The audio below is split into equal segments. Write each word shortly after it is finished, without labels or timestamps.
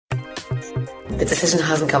The decision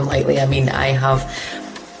hasn't come lightly. I mean, I have,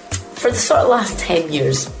 for the sort of last 10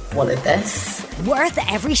 years, wanted this. Worth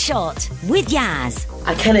every shot with Yazz.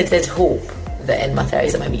 I kind of did hope that in my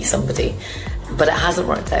 30s I might meet somebody, but it hasn't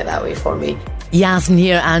worked out that way for me. Yasmin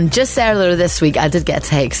here, and just earlier this week I did get a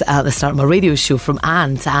text at the start of my radio show from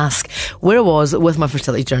Anne to ask where I was with my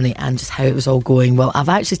fertility journey and just how it was all going. Well, I've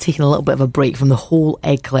actually taken a little bit of a break from the whole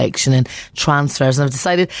egg collection and transfers, and I've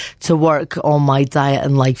decided to work on my diet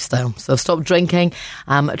and lifestyle. So I've stopped drinking,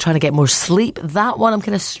 I'm trying to get more sleep. That one I'm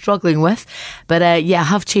kind of struggling with, but I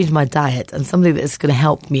have changed my diet, and somebody that's going to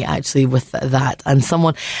help me actually with that, and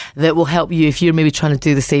someone that will help you if you're maybe trying to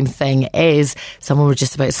do the same thing, is someone we're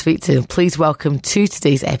just about to speak to. Please welcome to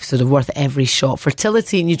today's episode of Worth Every Shot,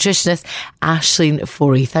 fertility nutritionist Aisling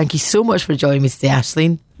Fourie. Thank you so much for joining me today,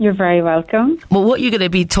 Aisling. You're very welcome. Well, what you're going to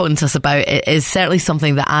be talking to us about is certainly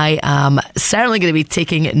something that I am certainly going to be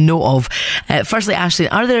taking note of. Firstly, Aisling,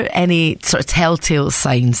 are there any sort of telltale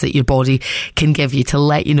signs that your body can give you to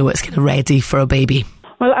let you know it's kind of ready for a baby?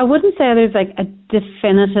 Well, I wouldn't say there's like a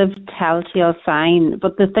definitive telltale sign,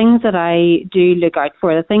 but the things that I do look out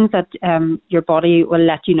for, the things that your body will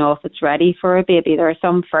let you know if it's ready for a baby, there are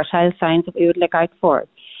some fertile signs that we would look out for.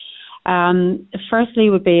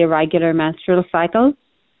 Firstly would be a regular menstrual cycle.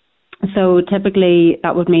 So typically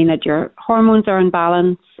that would mean that your hormones are in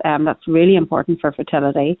balance. That's really important for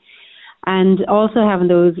fertility. And also having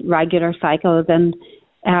those regular cycles, and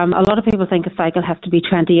a lot of people think a cycle has to be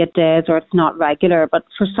 28 days or it's not regular, but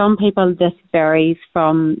for some people this varies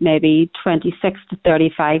from maybe 26 to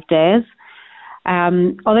 35 days.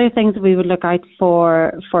 Other things that we would look out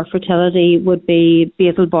for fertility would be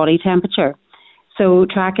basal body temperature. So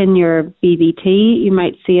tracking your BBT, you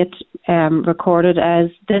might see it recorded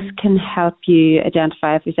as this can help you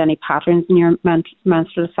identify if there's any patterns in your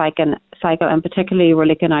menstrual cycle, and particularly we're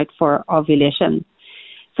looking out for ovulation.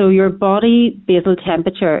 So your body basal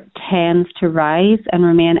temperature tends to rise and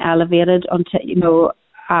remain elevated until,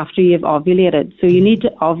 after you've ovulated. So you need to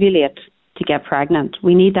ovulate to get pregnant.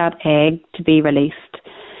 We need that egg to be released.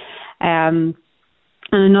 And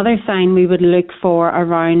another sign we would look for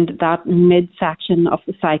around that midsection of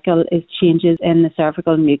the cycle is changes in the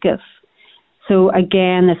cervical mucus. So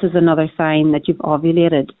again, this is another sign that you've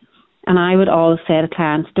ovulated. And I would always say to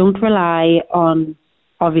clients, don't rely on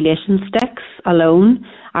ovulation sticks alone.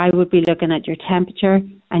 I would be looking at your temperature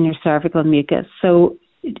and your cervical mucus. So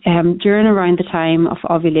during around the time of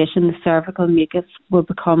ovulation, the cervical mucus will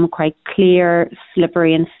become quite clear,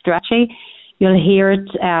 slippery and stretchy. You'll hear it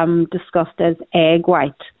discussed as egg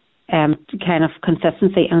white kind of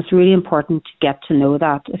consistency, and it's really important to get to know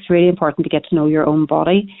that. It's really important to get to know your own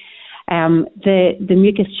body. The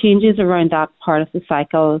mucus changes around that part of the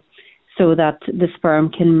cycle so that the sperm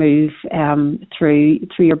can move through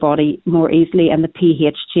your body more easily, and the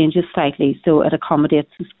pH changes slightly so it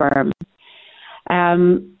accommodates the sperm.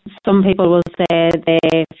 Some people will say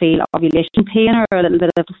they feel ovulation pain or a little bit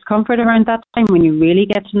of discomfort around that time when you really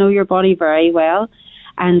get to know your body very well,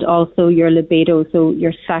 and also your libido, so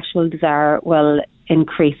your sexual desire will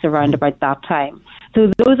increase around about that time.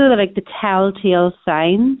 So those are the telltale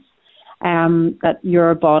signs that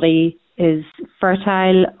your body is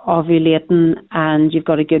fertile, ovulating, and you've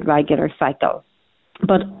got a good regular cycle.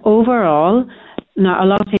 But overall, now a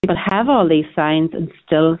lot of people have all these signs and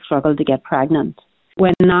still struggle to get pregnant.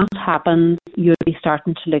 When that happens, you'll be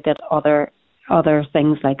starting to look at other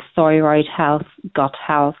things like thyroid health, gut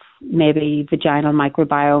health, maybe vaginal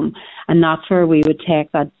microbiome, and that's where we would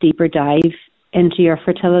take that deeper dive into your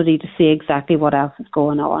fertility to see exactly what else is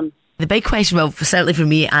going on. The big question, well, certainly for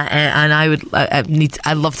me, and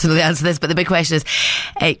I'd love to know the answer to this, but the big question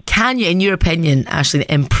is, can you, in your opinion, actually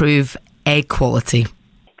improve egg quality?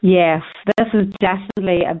 Yes, this is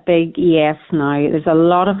definitely a big yes now. There's a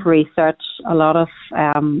lot of research, a lot of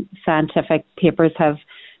scientific papers have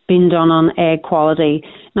been done on egg quality.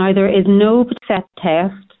 Now, there is no set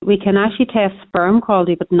test. We can actually test sperm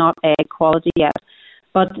quality, but not egg quality yet.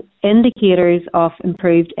 But indicators of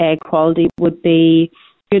improved egg quality would be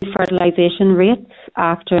good fertilization rates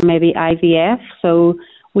after maybe IVF. So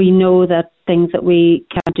we know that things that we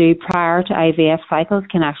can do prior to IVF cycles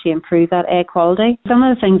can actually improve that egg quality. Some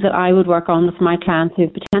of the things that I would work on with my clients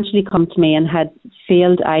who've potentially come to me and had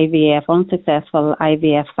failed IVF, unsuccessful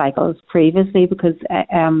IVF cycles previously because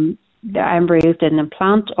the embryos didn't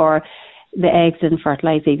implant or the eggs didn't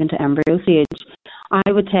fertilize even to embryo stage,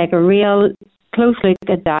 I would take a real close look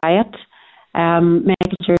at diet,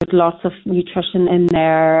 making sure there's lots of nutrition in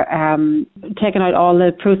there, taking out all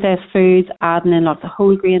the processed foods, adding in lots of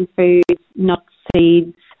whole grain foods, nuts,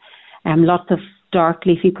 seeds, lots of dark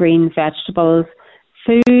leafy green vegetables,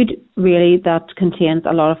 food really that contains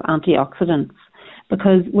a lot of antioxidants,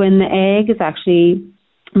 because when the egg is actually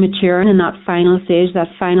maturing in that final stage, that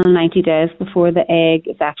final 90 days before the egg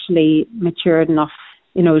is actually matured enough,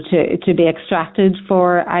 to be extracted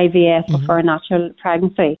for IVF or for a natural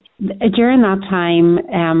pregnancy. During that time,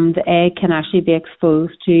 the egg can actually be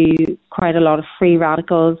exposed to quite a lot of free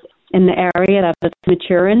radicals in the area that it's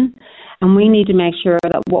maturing. And we need to make sure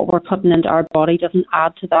that what we're putting into our body doesn't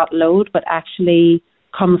add to that load, but actually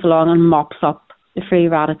comes along and mops up the free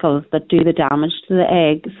radicals that do the damage to the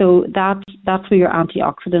egg. So that's where your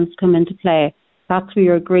antioxidants come into play. That's where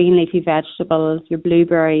your green leafy vegetables, your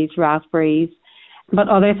blueberries, raspberries, but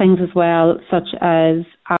other things as well, such as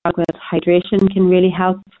adequate hydration can really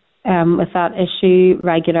help with that issue,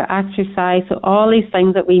 regular exercise. So all these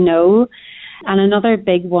things that we know. And another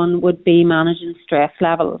big one would be managing stress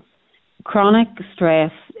levels. Chronic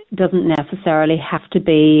stress doesn't necessarily have to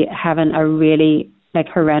be having a really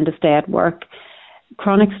horrendous day at work.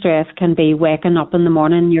 Chronic stress can be waking up in the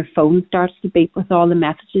morning, your phone starts to beep with all the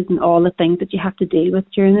messages and all the things that you have to deal with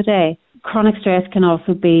during the day. Chronic stress can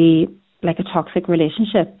also be like a toxic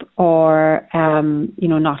relationship, or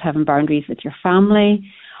not having boundaries with your family.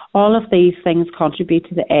 All of these things contribute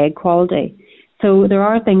to the egg quality. So there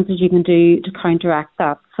are things that you can do to counteract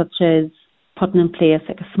that, such as putting in place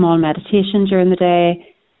like a small meditation during the day,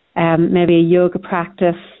 maybe a yoga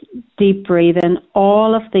practice, deep breathing.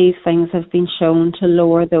 All of these things have been shown to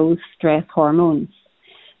lower those stress hormones.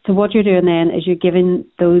 So what you're doing then is you're giving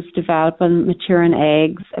those developing, maturing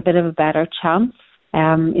eggs a bit of a better chance.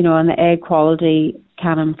 And the egg quality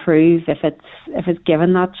can improve if it's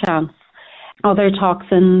given that chance. Other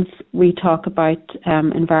toxins, we talk about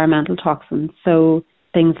environmental toxins. So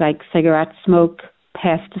things like cigarette smoke,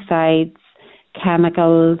 pesticides,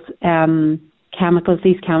 chemicals.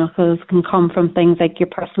 These chemicals can come from things like your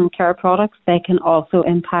personal care products. They can also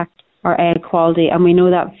impact our egg quality. And we know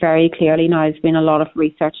that very clearly now. There's been a lot of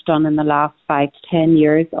research done in the last 5 to 10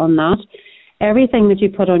 years on that. Everything that you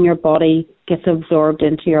put on your body gets absorbed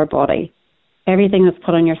into your body. Everything that's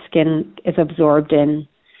put on your skin is absorbed in.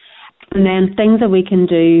 And then things that we can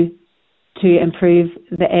do to improve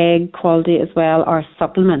the egg quality as well are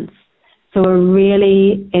supplements. So a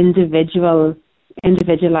really individualized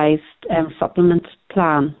supplement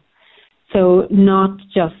plan. So not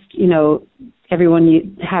just,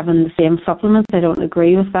 everyone having the same supplements. I don't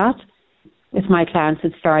agree with that. With my clients,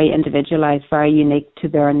 it's very individualized, very unique to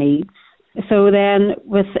their needs. So then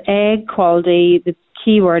with egg quality, the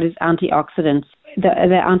key word is antioxidants. The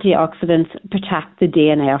antioxidants protect the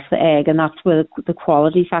DNA of the egg, and that's where the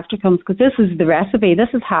quality factor comes, because this is the recipe. This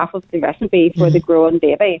is half of the recipe for the growing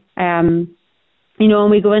baby. And we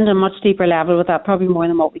go into a much deeper level with that, probably more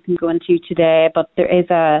than what we can go into today, but there is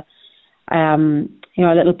a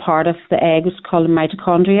little part of the egg which is called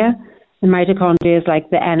mitochondria. The mitochondria is like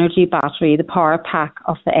the energy battery, the power pack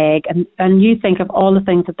of the egg. And you think of all the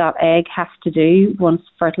things that egg has to do once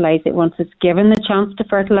it's given the chance to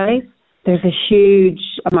fertilize. There's a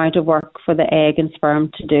huge amount of work for the egg and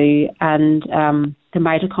sperm to do. And the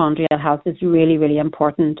mitochondrial health is really, really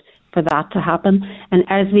important for that to happen. And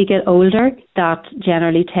as we get older, that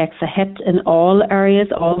generally takes a hit in all areas,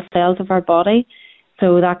 all cells of our body.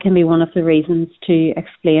 So that can be one of the reasons to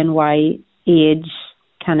explain why age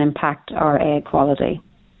can impact our egg quality.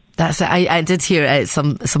 That's it. I did hear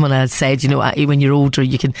someone had said, when you're older,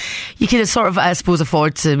 you can sort of, I suppose,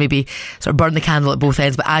 afford to maybe sort of burn the candle at both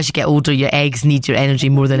ends. But as you get older, your eggs need your energy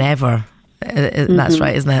more than ever. That's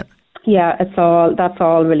right, isn't it? Yeah, that's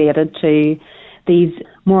all related to these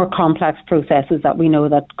more complex processes that we know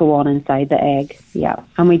that go on inside the egg. Yeah,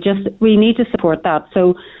 and we need to support that.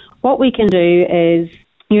 So what we can do is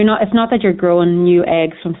it's not that you're growing new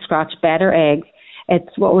eggs from scratch, better eggs.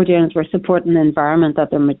 It's what we're doing is we're supporting the environment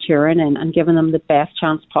that they're maturing in and giving them the best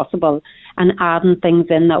chance possible, and adding things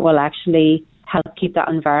in that will actually help keep that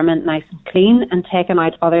environment nice and clean, and taking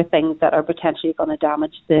out other things that are potentially going to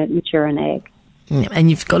damage the maturing egg. And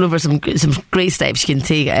you've gone over some great steps you can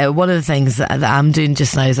take. One of the things that I'm doing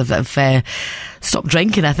just now is I've stopped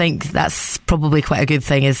drinking. I think that's probably quite a good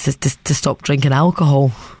thing, is to stop drinking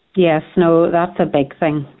alcohol. Yes, no, that's a big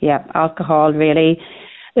thing. Yeah, alcohol really.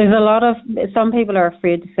 There's a lot of, some people are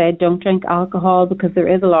afraid to say don't drink alcohol because there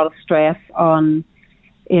is a lot of stress on,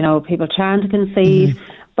 people trying to conceive.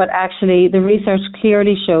 Mm-hmm. But actually the research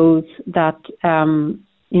clearly shows that,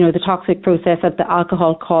 the toxic process that the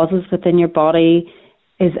alcohol causes within your body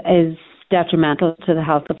is detrimental to the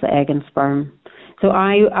health of the egg and sperm. So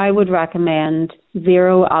I would recommend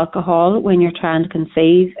 0 alcohol when you're trying to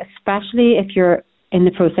conceive, especially if you're in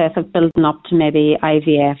the process of building up to maybe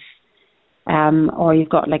IVF. or you've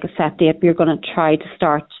got like a set date, you're going to try to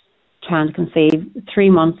start trying to conceive 3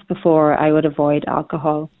 months before, I would avoid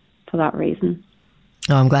alcohol for that reason.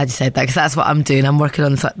 Oh, I'm glad you said that, because that's what I'm doing. I'm working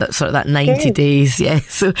on sort of that 90 days. Yeah.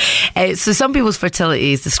 So some people's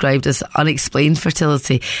fertility is described as unexplained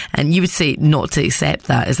fertility, and you would say not to accept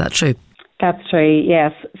that. Is that true? That's true,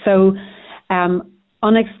 yes. So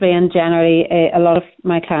unexplained, generally, a lot of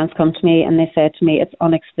my clients come to me and they say to me it's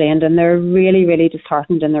unexplained, and they're really, really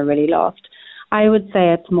disheartened and they're really lost. I would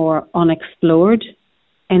say it's more unexplored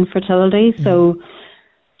infertility. Mm-hmm. So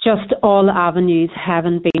just all the avenues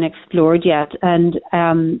haven't been explored yet. And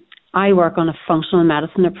I work on a functional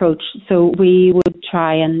medicine approach. So we would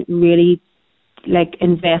try and really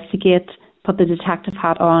investigate, put the detective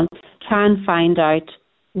hat on, try and find out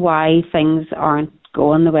why things aren't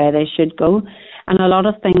going the way they should go. And a lot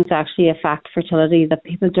of things actually affect fertility that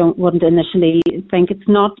people wouldn't initially think. It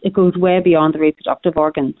goes way beyond the reproductive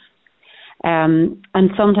organs. And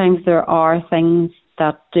sometimes there are things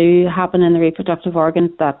that do happen in the reproductive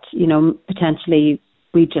organs that, potentially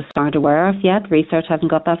we just aren't aware of yet. Research hasn't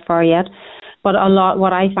got that far yet. But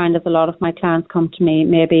what I find is a lot of my clients come to me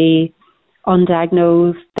maybe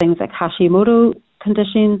undiagnosed things like Hashimoto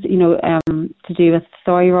conditions, to do with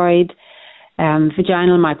thyroid,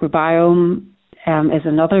 vaginal microbiome is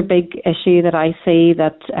another big issue that I see,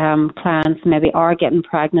 that clients maybe are getting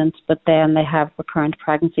pregnant, but then they have recurrent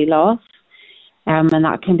pregnancy loss. And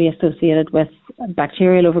that can be associated with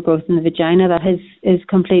bacterial overgrowth in the vagina that is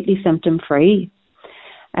completely symptom-free.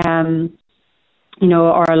 Or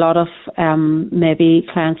a lot of maybe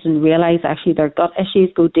clients didn't realise actually their gut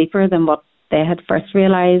issues go deeper than what they had first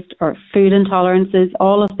realised, or food intolerances.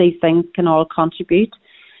 All of these things can all contribute,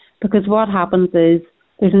 because what happens is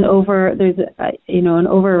there's an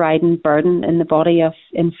overriding burden in the body of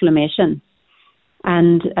inflammation.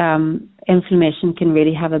 And inflammation can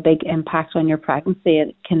really have a big impact on your pregnancy.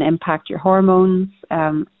 It can impact your hormones.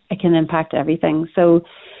 It can impact everything. So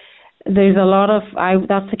there's a lot of,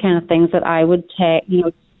 that's the kind of things that I would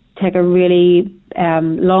take a really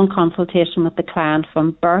long consultation with the client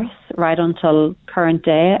from birth right until current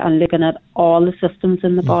day, and looking at all the systems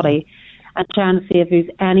in the body and trying to see if there's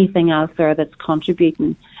anything else there that's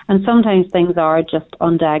contributing. And sometimes things are just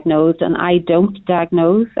undiagnosed, and I don't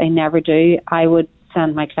diagnose. I never do. I would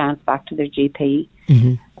send my clients back to their GP.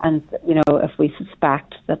 Mm-hmm. And, if we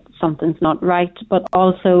suspect that something's not right. But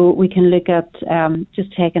also we can look at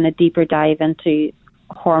just taking a deeper dive into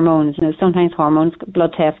hormones. Sometimes hormones,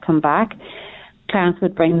 blood tests come back. Clients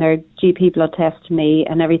would bring their GP blood test to me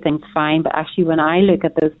and everything's fine. But actually when I look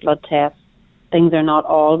at those blood tests, things are not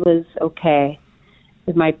always okay.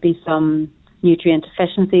 There might be some nutrient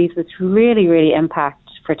deficiencies which really, really impact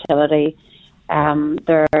fertility.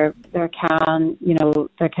 There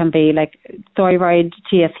can be like thyroid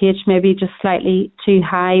TSH maybe just slightly too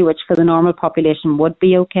high, which for the normal population would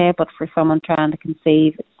be okay, but for someone trying to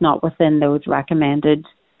conceive, it's not within those recommended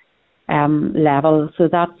levels. So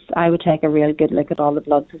I would take a real good look at all the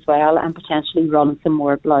bloods as well, and potentially run some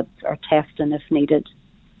more bloods or testing if needed.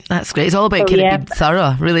 That's great. It's all about being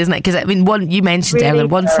thorough, really, isn't it? Because you mentioned really earlier,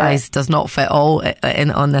 one size does not fit all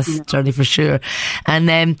on this journey for sure. And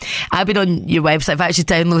I've been on your website. I've actually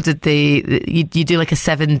downloaded you do like a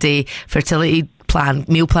 7-day fertility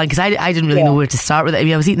meal plan, because I didn't really know where to start with it.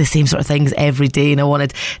 I was eating the same sort of things every day, and I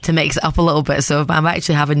wanted to mix it up a little bit. So I'm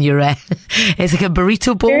actually having your it's like a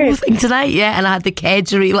burrito bowl thing tonight, and I had the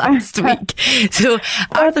kedgeree last week. So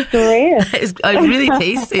it's really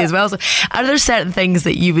tasty as well. So are there certain things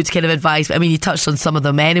that you would kind of advise? You touched on some of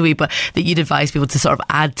them anyway, but that you'd advise people to sort of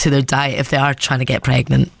add to their diet if they are trying to get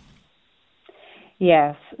pregnant?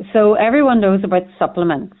 Yes. So everyone knows about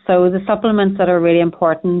supplements. So the supplements that are really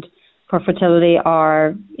important for fertility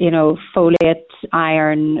are, folate,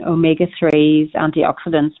 iron, omega-3s,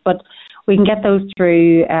 antioxidants. But we can get those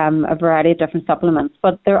through a variety of different supplements.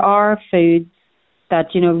 But there are foods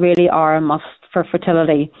that, really are a must for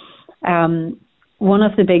fertility. One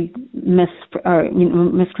of the big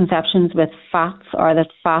misconceptions with fats are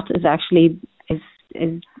that fat is actually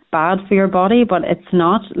is bad for your body, but it's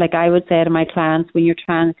not. Like I would say to my clients, when you're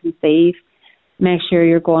trying to conceive, make sure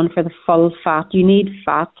you're going for the full fat. You need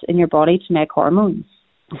fat in your body to make hormones.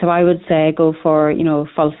 So I would say go for,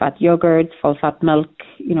 full fat yogurts, full fat milk,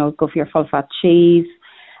 go for your full fat cheese.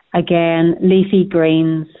 Again, leafy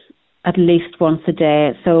greens at least once a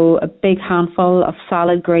day. So a big handful of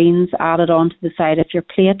salad greens added onto the side of your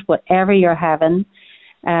plate, whatever you're having.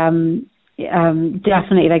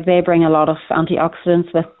 Definitely, they bring a lot of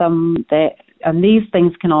antioxidants with them. And these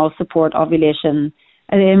things can all support ovulation.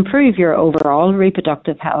 They improve your overall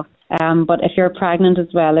reproductive health. But if you're pregnant as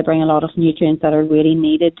well, they bring a lot of nutrients that are really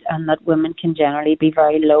needed and that women can generally be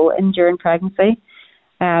very low in during pregnancy.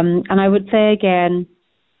 And I would say, again,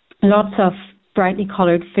 lots of brightly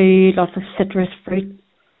coloured food, lots of citrus fruits,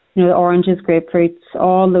 oranges, grapefruits,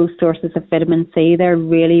 all those sources of vitamin C. They're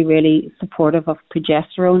really, really supportive of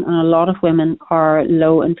progesterone, and a lot of women are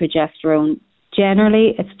low in progesterone.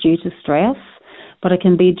 Generally, it's due to stress, but it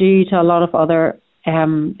can be due to a lot of other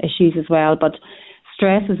issues as well. But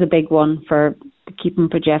stress is a big one for keeping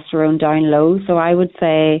progesterone down low. So I would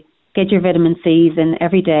say get your vitamin C's in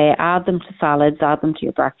every day, add them to salads, add them to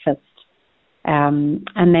your breakfast. And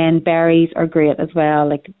then berries are great as well,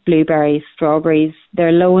 like blueberries, strawberries.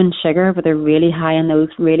 They're low in sugar, but they're really high in those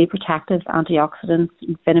really protective antioxidants,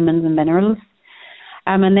 vitamins and minerals.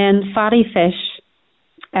 And then fatty fish,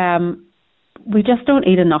 we just don't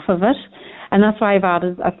eat enough of it. And that's why I've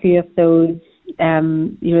added a few of those,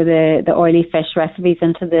 the oily fish recipes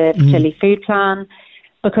into the fertility food plan,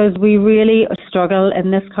 because we really struggle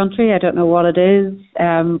in this country. I don't know what it is,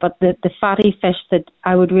 but the fatty fish that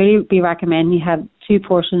I would really be recommending you have 2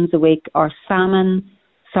 portions a week are salmon,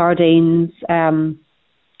 sardines,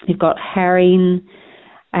 you've got herring,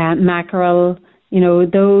 mackerel.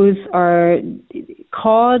 Those are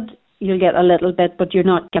cod. You'll get a little bit, but you're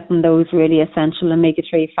not getting those really essential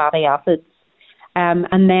omega-3 fatty acids.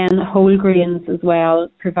 And then whole grains as well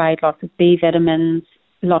provide lots of B vitamins,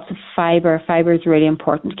 lots of fibre. Fibre is really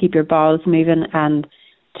important to keep your bowels moving and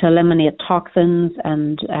to eliminate toxins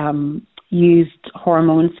and used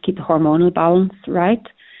hormones to keep the hormonal balance right.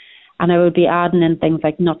 And I would be adding in things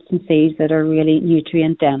like nuts and seeds that are really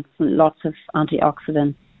nutrient dense and lots of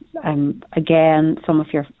antioxidants. Again, some of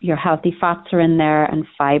your healthy fats are in there and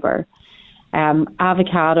fibre.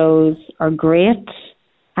 Avocados are great,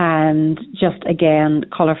 and just again,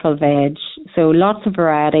 colourful veg. So lots of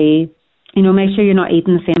variety. Make sure you're not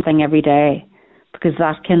eating the same thing every day, because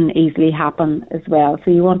that can easily happen as well.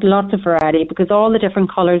 So you want lots of variety, because all the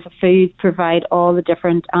different colours of food provide all the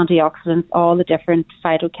different antioxidants, all the different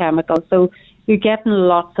phytochemicals. So you're getting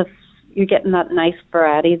that nice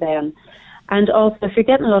variety then. And also, if you're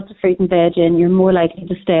getting lots of fruit and veg in, you're more likely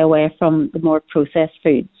to stay away from the more processed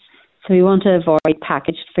foods. So you want to avoid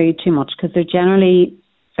packaged food too much, because they're generally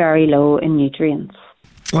very low in nutrients.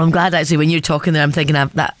 Well, I'm glad actually when you're talking there, I'm thinking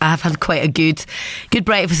I've had quite a good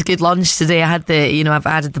breakfast, a good lunch today. I had I've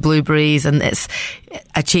added the blueberries, and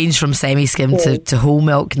I changed from semi-skim to whole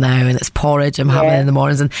milk now, and it's porridge I'm having in the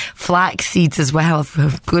mornings, and flax seeds as well.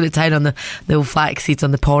 I've gone to town on the old flax seeds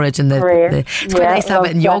on the porridge, and it's quite nice to have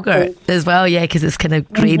it in yogurt as well, because it's kind of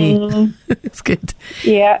grainy. It's good.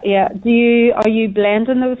 Yeah. Are you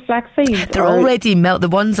blending those flax seeds? They're already milled. The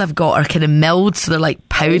ones I've got are kind of milled, so they're like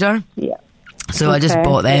powder. Yeah. So I just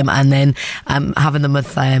bought them, and then I'm having them with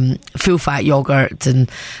full fat yogurt and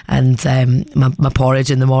my porridge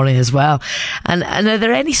in the morning as well. And are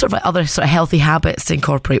there any sort of other sort of healthy habits to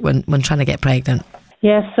incorporate when trying to get pregnant?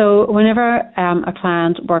 Yeah, so whenever a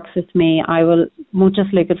client works with me, won't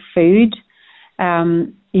just look at food.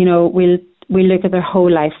 We'll look at their whole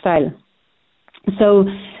lifestyle. So,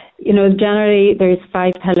 generally there's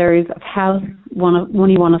 5 pillars of health.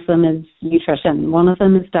 Only one of them is nutrition. One of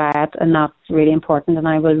them is diet, and that's really important, and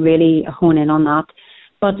I will really hone in on that.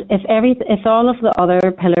 But if all of the other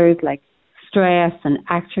pillars like stress and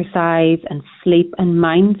exercise and sleep and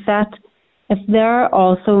mindset, if they're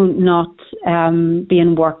also not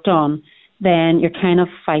being worked on, then you're kind of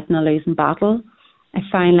fighting a losing battle. I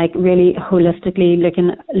find like really holistically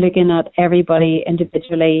looking at everybody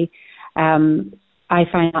individually. I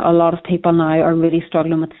find that a lot of people now are really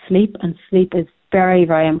struggling with sleep, and sleep is very,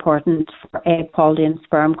 very important for egg quality and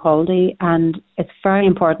sperm quality, and it's very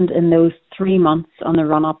important in those 3 months on the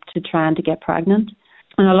run-up to trying to get pregnant.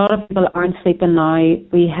 And a lot of people aren't sleeping now.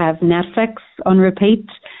 We have Netflix on repeat.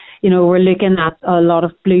 We're looking at a lot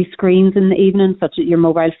of blue screens in the evening, such as your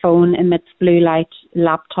mobile phone emits blue light,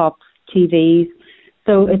 laptops, TVs.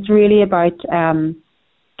 So it's really about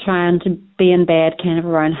trying to be in bed kind of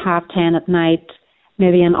around 10:30 at night,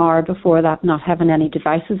 maybe an hour before that, not having any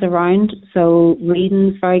devices around. So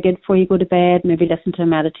reading's very good before you go to bed. Maybe listen to a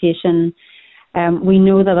meditation. We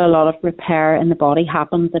know that a lot of repair in the body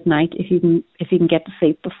happens at night if you can get to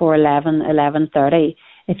sleep before 11:30.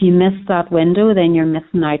 If you miss that window, then you're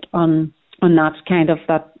missing out on that kind of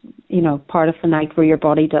part of the night where your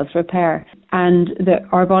body does repair. And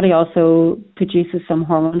our body also produces some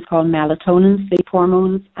hormones called melatonin, sleep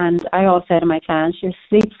hormones. And I always say to my clients, your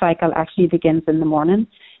sleep cycle actually begins in the morning.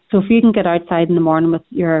 So if you can get outside in the morning with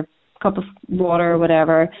your cup of water or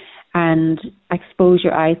whatever and expose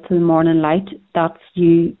your eyes to the morning light, that's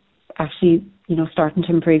you actually, starting to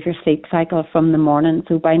improve your sleep cycle from the morning.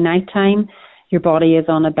 So by nighttime, your body is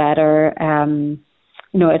on a better,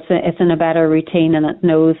 it's in a better routine, and it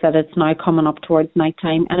knows that it's now coming up towards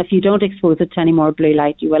nighttime. And if you don't expose it to any more blue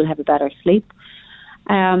light, you will have a better sleep.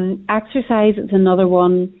 Exercise is another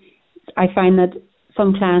one. I find that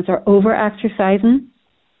some clients are over-exercising,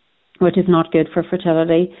 which is not good for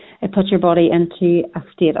fertility. It puts your body into a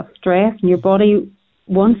state of stress, and your body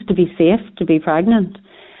wants to be safe to be pregnant.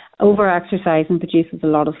 Over-exercising produces a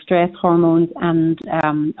lot of stress hormones and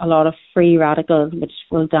a lot of free radicals, which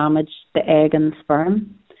will damage the egg and the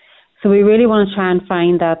sperm. So we really want to try and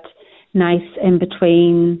find that nice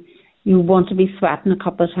in-between. You want to be sweating a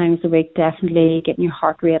couple of times a week, definitely getting your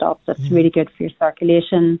heart rate up. That's really good for your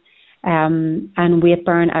circulation. And weight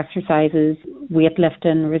burn exercises,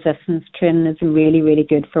 weightlifting, resistance training is really, really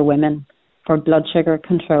good for women, for blood sugar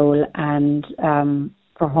control and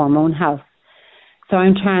for hormone health. So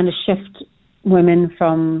I'm trying to shift women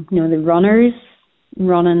from, the runners,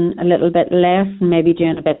 running a little bit less and maybe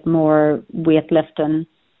doing a bit more weightlifting,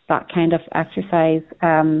 that kind of exercise.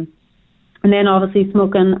 And then obviously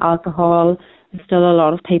smoking, alcohol. There's still a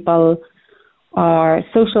lot of people are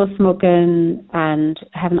social smoking and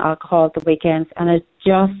having alcohol at the weekends, and it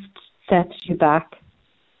just sets you back.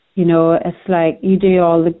 It's like you do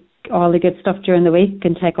all the good stuff during the week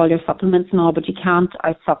and take all your supplements and all, but you can't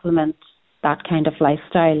out-supplement that kind of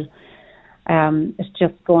lifestyle. It's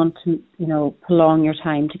just going to, prolong your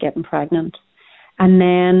time to getting pregnant. And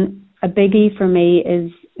then a biggie for me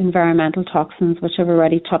is environmental toxins, which I've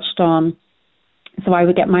already touched on. So I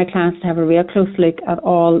would get my clients to have a real close look at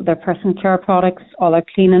all their personal care products, all their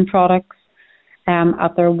cleaning products,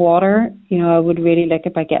 at their water. I would really look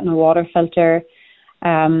at by getting a water filter.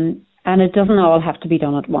 And it doesn't all have to be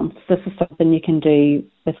done at once. This is something you can do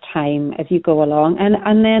with time as you go along.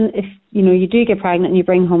 And then if, you do get pregnant and you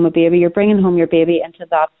bring home a baby, you're bringing home your baby into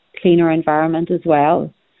that cleaner environment as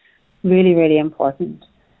well. Really, really important.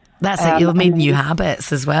 That's it. You've made new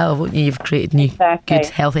habits as well, won't you? You've created new, good,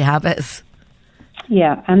 healthy habits.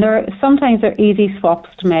 Yeah, and sometimes they're easy swaps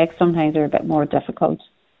to make, sometimes they're a bit more difficult.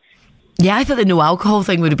 Yeah, I thought the no alcohol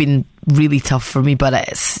thing would have been really tough for me, but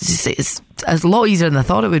it's a lot easier than I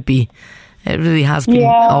thought it would be. It really has been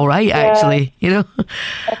all right, actually,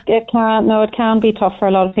 It can be tough for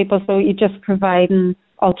a lot of people, so you're just providing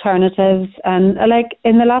alternatives. And like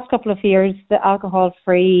in the last couple of years, the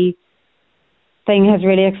alcohol-free thing has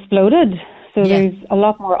really exploded. So there's a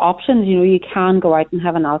lot more options. You can go out and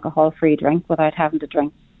have an alcohol-free drink without having to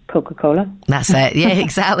drink Coca-Cola. That's it. Yeah,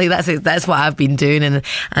 exactly. That's it. That's what I've been doing, and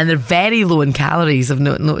they're very low in calories. I've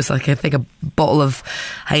noticed. Like I think a bottle of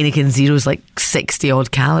Heineken Zero is like 60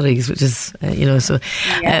 odd calories, which is so.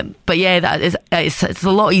 Yeah. But yeah, that is it's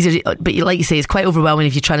a lot easier. But like you say, it's quite overwhelming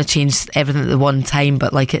if you're trying to change everything at the one time.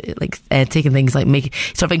 But taking things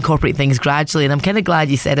sort of incorporate things gradually. And I'm kind of glad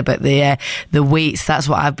you said about the weights. That's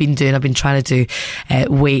what I've been doing. I've been trying to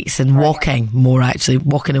do weights and walking more, actually,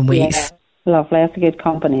 walking and weights. Yeah. Lovely, that's a good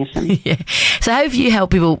combination. Yeah. So how have you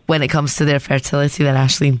helped people when it comes to their fertility then,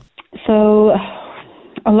 Aisling? So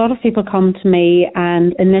a lot of people come to me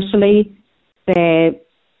and initially they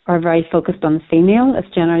are very focused on the female. It's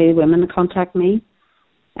generally the women that contact me.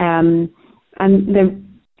 And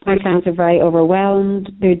my clients are very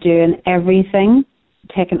overwhelmed. They're doing everything,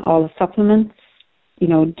 taking all the supplements,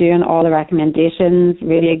 doing all the recommendations,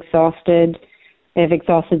 really exhausted. They've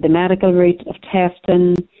exhausted the medical route of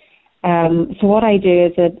testing. So what I do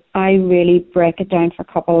is that I really break it down for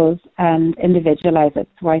couples and individualize it.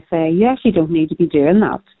 So I say, you actually don't need to be doing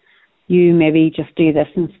that. You maybe just do this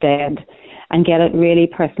instead and get it really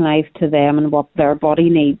personalized to them and what their body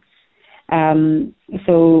needs.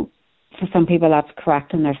 So for some people that's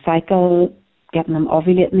correcting their cycle, getting them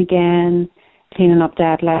ovulating again, cleaning up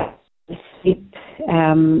dead sleep,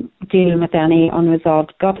 dealing with any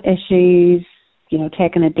unresolved gut issues,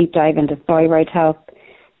 taking a deep dive into thyroid health,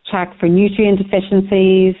 check for nutrient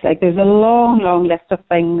deficiencies. There's a long list of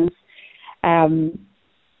things. And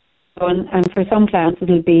for some clients,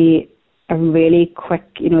 it'll be a really quick,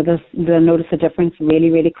 they'll notice a difference really,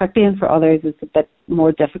 really quickly. And for others, it's a bit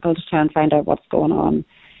more difficult to try and find out what's going on.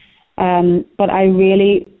 But I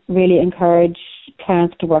really, really encourage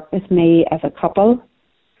clients to work with me as a couple,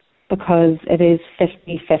 because it is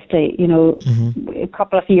 50-50. A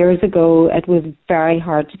couple of years ago, it was very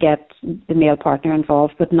hard to get the male partner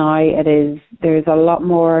involved, but now there's a lot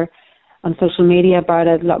more on social media about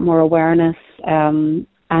it, a lot more awareness, and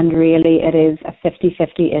really it is a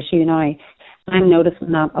 50-50 issue now. I'm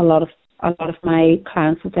noticing that a lot of my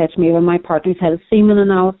clients have said to me, well, my partner's had a semen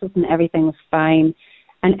analysis and everything was fine.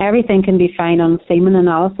 And everything can be fine on semen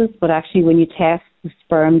analysis, but actually when you test the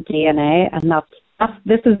sperm DNA, and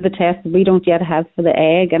this is the test we don't yet have for the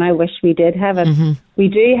egg, and I wish we did have it. Mm-hmm. We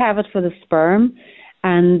do have it for the sperm,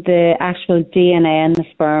 and the actual DNA in the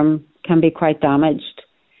sperm can be quite damaged.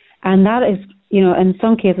 And that is, in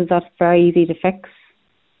some cases, that's very easy to fix.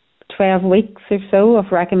 12 weeks or so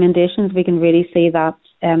of recommendations, we can really see that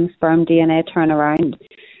sperm DNA turn around.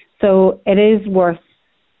 So it is worth,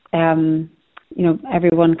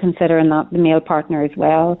 everyone considering that, the male partner as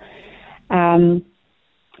well.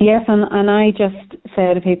 Yes, and I just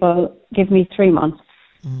say to people, give me 3 months,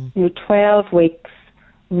 12 weeks,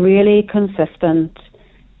 really consistent,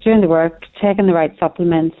 doing the work, taking the right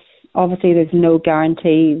supplements. Obviously, there's no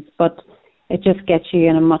guarantees, but it just gets you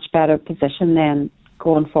in a much better position then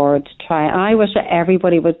going forward to try. I wish that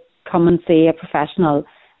everybody would come and see a professional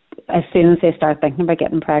as soon as they start thinking about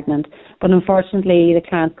getting pregnant. But unfortunately, the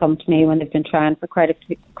clients come to me when they've been trying for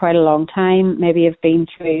quite a long time. Maybe have been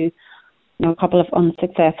through a couple of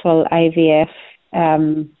unsuccessful IVF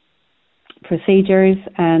procedures,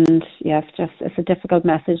 and it's a difficult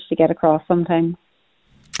message to get across sometimes.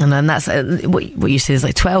 And then that's what you say is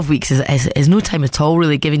like 12 weeks is no time at all,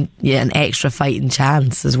 really, giving you an extra fighting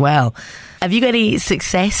chance as well. Have you got any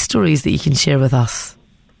success stories that you can share with us?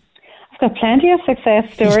 I've got plenty of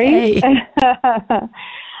success stories.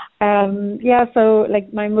 So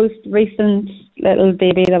like my most recent little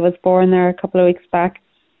baby that was born there a couple of weeks back,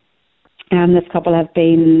 this couple have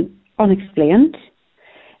been unexplained.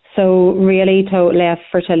 So really left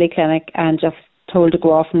fertility clinic and just told to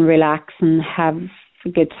go off and relax and have a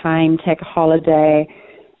good time, take a holiday.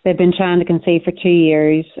 They've been trying to conceive for 2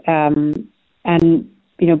 years, and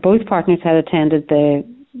both partners had attended the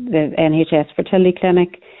NHS fertility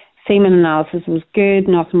clinic. Semen analysis was good,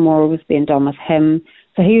 nothing more was being done with him,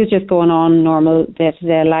 so he was just going on normal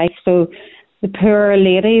day-to-day life. So the poor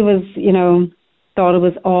lady was, thought it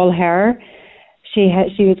was all her. She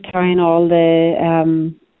was carrying all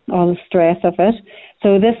the stress of it.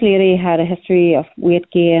 So this lady had a history of weight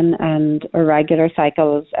gain and irregular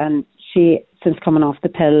cycles, and she, since coming off the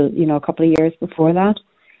pill, a couple of years before that,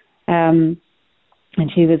 and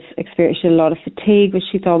she experiencing a lot of fatigue, which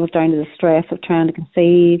she thought was down to the stress of trying to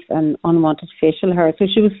conceive and unwanted facial hair. So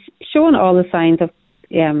she was showing all the signs of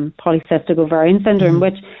polycystic ovarian syndrome,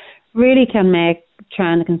 which really can make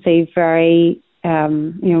trying to conceive very,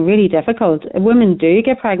 really difficult. Women do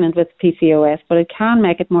get pregnant with PCOS, but it can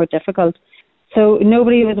make it more difficult. So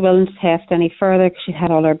nobody was willing to test any further because she had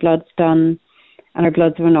all her bloods done and her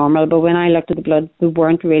bloods were normal. But when I looked at the bloods, they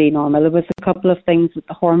weren't really normal. There was a couple of things with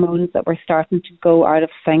the hormones that were starting to go out of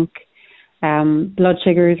sync. Blood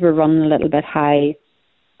sugars were running a little bit high.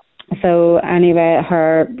 So anyway,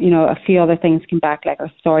 her, a few other things came back, like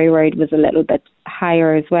her thyroid was a little bit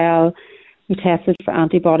higher as well. We tested for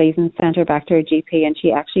antibodies and sent her back to her GP, and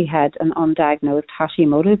she actually had an undiagnosed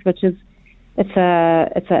Hashimoto's, which is it's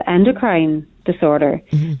a endocrine disorder.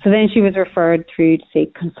 Mm-hmm. So then she was referred through to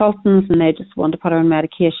see consultants, and they just wanted to put her on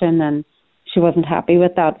medication, and she wasn't happy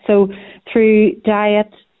with that. So through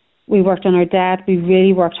diet, we worked on her diet. We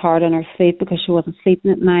really worked hard on her sleep because she wasn't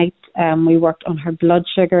sleeping at night. We worked on her blood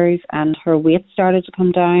sugars, and her weight started to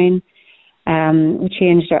come down. We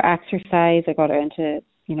changed her exercise. I got her into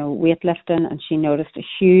weightlifting, and she noticed a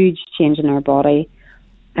huge change in her body.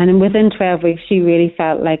 And within 12 weeks, she really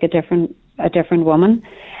felt like a different woman.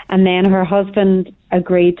 And then her husband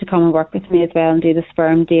agreed to come and work with me as well and do the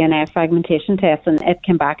sperm DNA fragmentation test, and it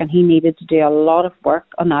came back, and he needed to do a lot of work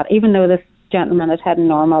on that, even though this gentleman had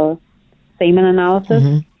normal semen analysis.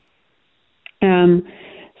 Mm-hmm.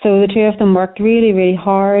 So the two of them worked really, really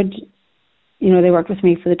hard. They worked with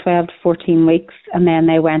me for the 12 to 14 weeks, and then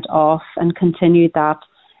they went off and continued that.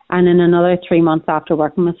 And in another 3 months after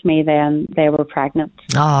working with me, then they were pregnant.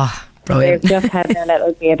 Ah, brilliant. They just had their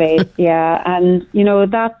little baby. Yeah. And,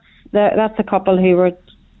 that's a couple who were,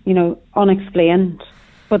 unexplained.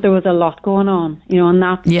 But there was a lot going on, and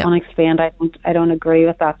that's unexplained. I don't agree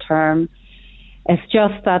with that term. It's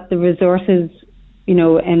just that the resources,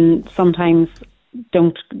 and sometimes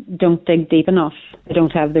don't dig deep enough. They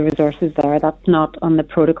don't have the resources there. That's not on the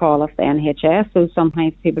protocol of the NHS. So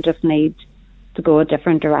sometimes people just need to go a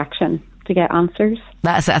different direction to get answers.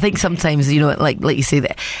 That's it. I think sometimes, like you say,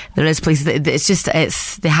 that there is places that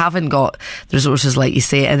they haven't got the resources, like you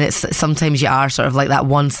say, and it's sometimes you are sort of like that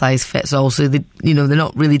one size fits all. So they're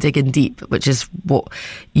not really digging deep, which is what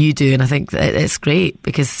you do, and I think that it's great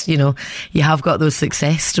because you have got those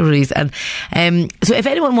success stories. And so, if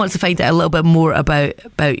anyone wants to find out a little bit more about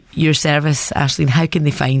your service, Aisling, how can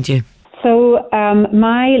they find you? So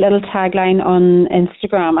my little tagline on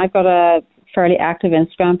Instagram, I've got a fairly active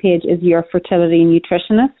Instagram page, is Your Fertility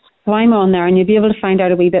Nutritionist. So I'm on there, and you'll be able to find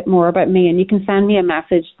out a wee bit more about me, and you can send me a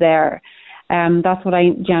message there. That's what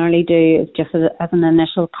I generally do, is just as an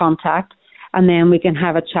initial contact, and then we can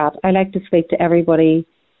have a chat. I like to speak to everybody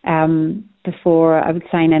before I would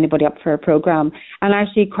sign anybody up for a program. And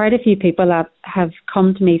actually, quite a few people that have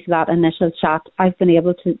come to me for that initial chat, I've been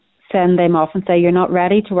able to send them off and say, you're not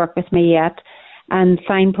ready to work with me yet, and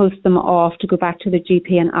signpost them off to go back to the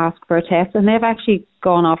GP and ask for a test. And they've actually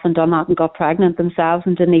gone off and done that and got pregnant themselves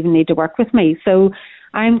and didn't even need to work with me. So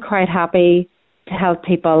I'm quite happy to help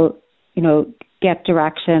people, get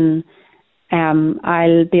direction.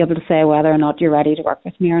 I'll be able to say whether or not you're ready to work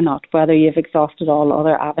with me or not, whether you've exhausted all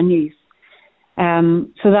other avenues.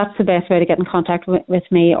 So that's the best way to get in contact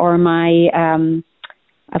with me. Or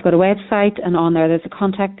I've got a website, and on there's a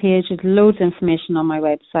contact page. There's loads of information on my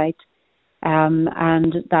website.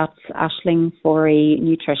 And that's Aisling Fourie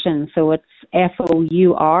Nutrition. So it's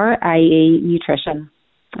Fourie Nutrition.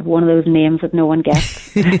 One of those names that no one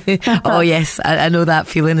gets. Oh yes, I know that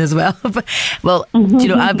feeling as well. Well,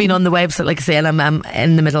 I've been on the website, like I say, and I'm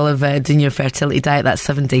in the middle of doing your fertility diet, that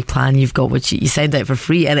 7-day plan you've got, which you send out for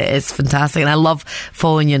free, and it is fantastic. And I love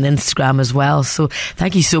following you on Instagram as well. So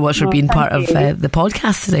thank you so much for being part of the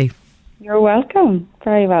podcast today. You're welcome.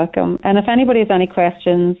 Very welcome. And if anybody has any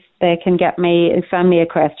questions, they can send me a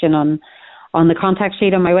question on the contact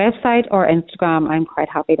sheet on my website or Instagram. I'm quite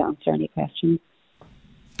happy to answer any questions.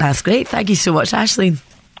 That's great. Thank you so much, Aisling.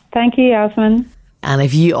 Thank you, Yasmin. And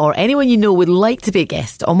if you or anyone you know would like to be a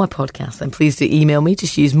guest on my podcast, then please do email me.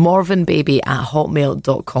 Just use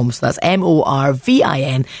morvinbaby@hotmail.com. So that's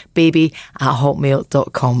MORVIN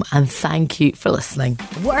baby@hotmail.com. And thank you for listening.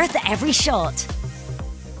 Worth every shot.